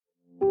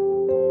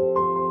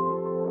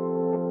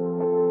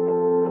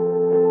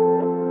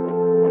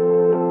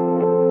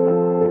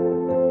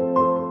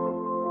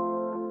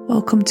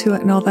Welcome to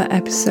another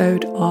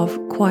episode of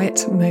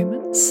Quiet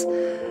Moments.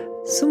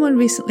 Someone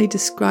recently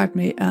described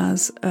me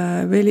as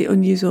a really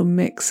unusual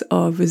mix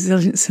of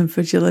resilience and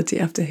fragility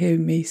after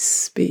hearing me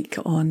speak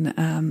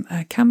on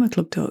a Camera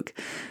Club talk.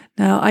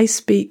 Now, I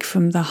speak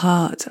from the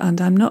heart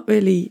and I'm not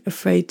really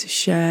afraid to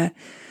share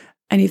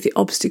any of the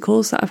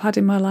obstacles that I've had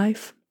in my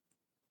life.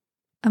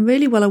 I'm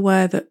really well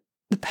aware that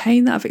the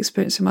pain that I've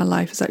experienced in my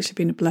life has actually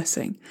been a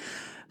blessing,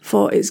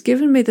 for it's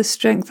given me the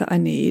strength that I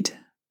need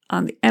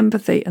and the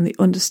empathy and the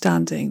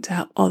understanding to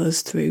help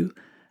others through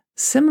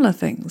similar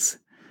things.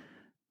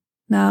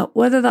 Now,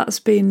 whether that's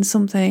been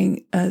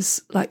something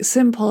as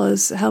simple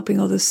as helping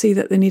others see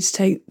that they need to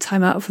take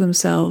time out for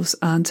themselves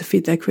and to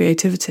feed their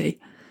creativity,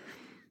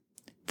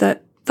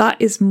 that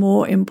is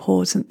more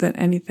important than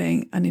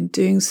anything. And in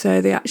doing so,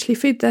 they actually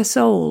feed their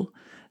soul.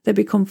 They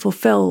become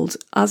fulfilled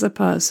as a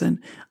person,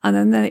 and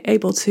then they're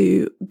able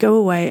to go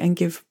away and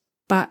give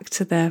back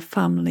to their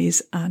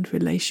families and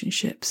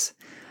relationships.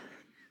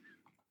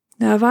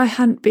 Now, if I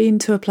hadn't been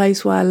to a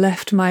place where I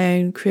left my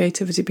own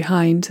creativity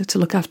behind to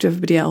look after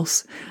everybody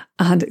else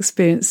and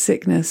experienced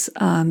sickness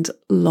and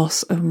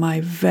loss of my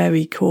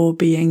very core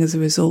being as a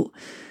result,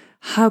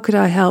 how could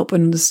I help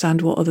and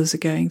understand what others are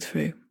going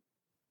through?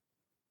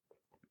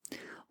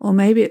 Or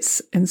maybe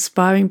it's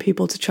inspiring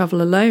people to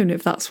travel alone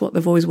if that's what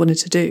they've always wanted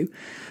to do,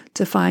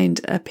 to find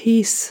a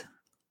peace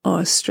or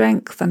a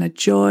strength and a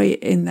joy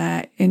in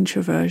their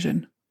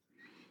introversion,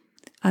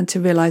 and to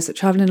realise that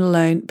travelling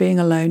alone, being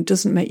alone,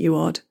 doesn't make you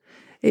odd.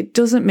 It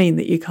doesn't mean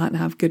that you can't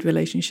have good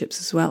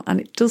relationships as well,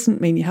 and it doesn't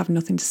mean you have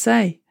nothing to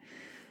say.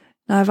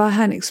 Now, if I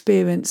hadn't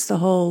experienced the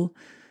whole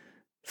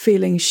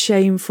feeling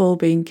shameful,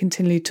 being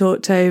continually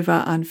talked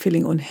over and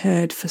feeling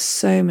unheard for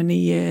so many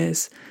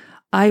years,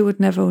 I would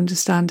never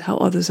understand how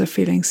others are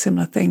feeling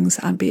similar things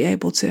and be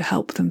able to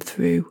help them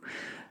through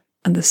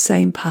and the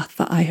same path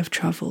that I have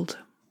travelled.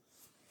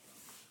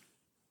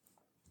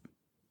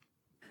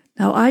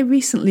 Now, I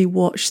recently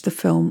watched the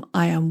film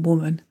I Am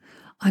Woman,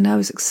 and I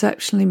was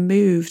exceptionally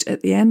moved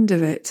at the end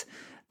of it.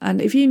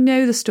 And if you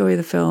know the story of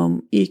the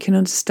film, you can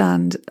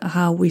understand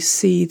how we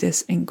see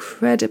this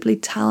incredibly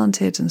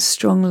talented and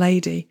strong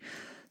lady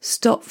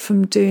stop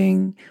from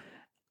doing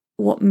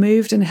what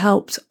moved and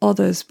helped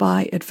others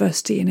by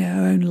adversity in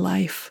her own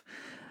life.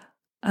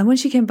 And when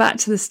she came back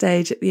to the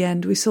stage at the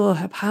end, we saw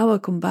her power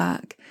come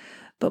back.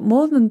 But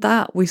more than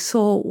that, we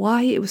saw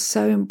why it was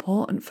so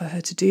important for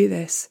her to do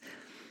this,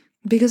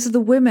 because of the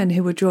women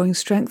who were drawing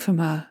strength from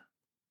her.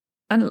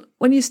 And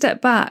when you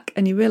step back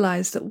and you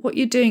realise that what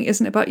you're doing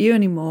isn't about you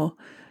anymore,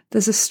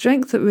 there's a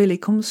strength that really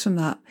comes from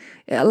that.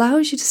 It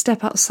allows you to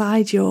step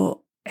outside your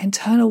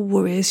internal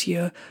worries,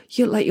 your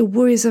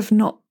worries of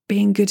not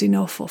being good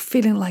enough or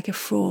feeling like a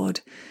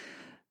fraud.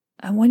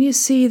 And when you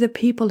see the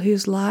people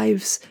whose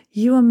lives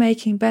you are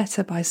making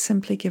better by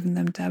simply giving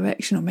them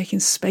direction or making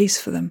space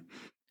for them,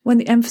 when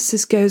the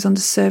emphasis goes on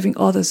to serving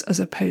others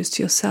as opposed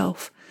to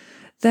yourself,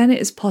 then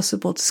it is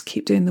possible to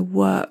keep doing the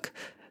work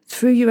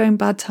through your own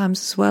bad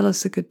times as well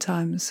as the good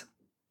times.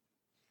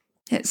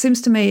 It seems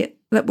to me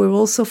that we're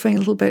all suffering a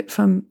little bit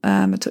from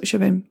a touch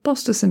of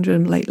imposter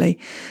syndrome lately.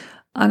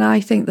 And I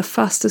think the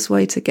fastest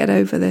way to get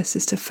over this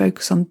is to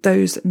focus on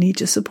those that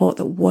need your support,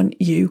 that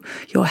want you,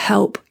 your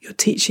help, your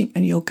teaching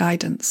and your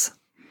guidance.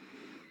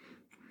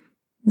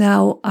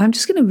 Now, I'm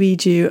just going to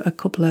read you a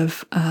couple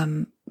of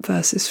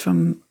verses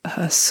from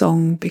her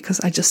song because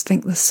I just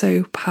think they're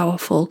so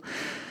powerful.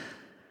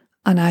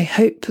 And I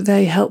hope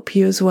they help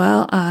you as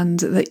well, and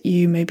that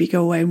you maybe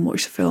go away and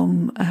watch the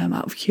film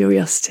out of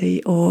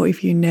curiosity, or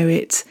if you know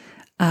it,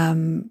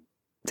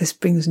 this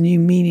brings new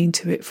meaning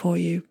to it for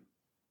you.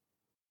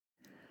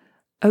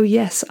 Oh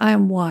yes, I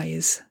am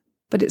wise,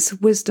 but it's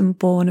wisdom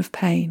born of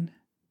pain.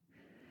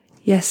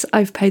 Yes,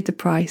 I've paid the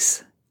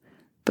price,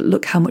 but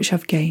look how much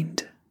I've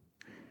gained.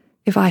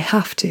 If I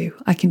have to,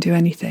 I can do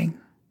anything.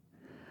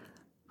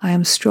 I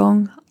am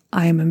strong,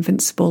 I am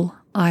invincible,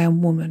 I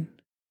am woman.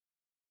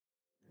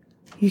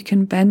 You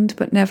can bend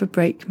but never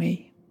break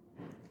me,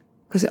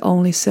 because it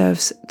only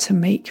serves to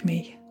make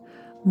me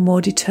more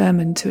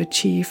determined to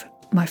achieve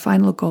my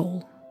final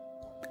goal.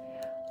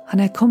 And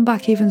I come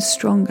back even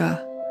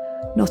stronger,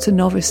 not a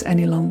novice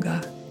any longer,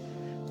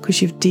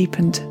 because you've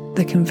deepened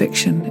the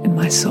conviction in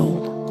my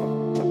soul.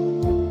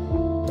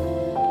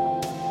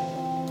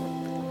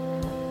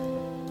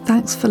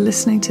 Thanks for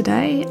listening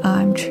today.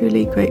 I'm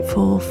truly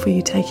grateful for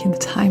you taking the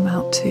time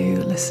out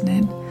to listen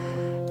in.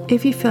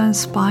 If you feel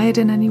inspired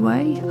in any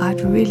way, I'd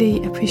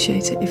really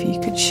appreciate it if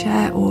you could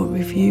share or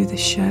review the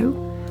show.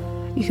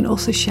 You can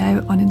also share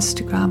it on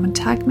Instagram and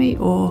tag me,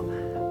 or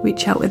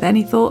reach out with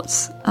any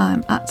thoughts.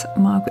 I'm at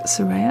Margaret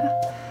Soraya,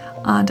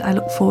 and I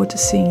look forward to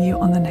seeing you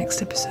on the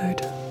next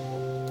episode.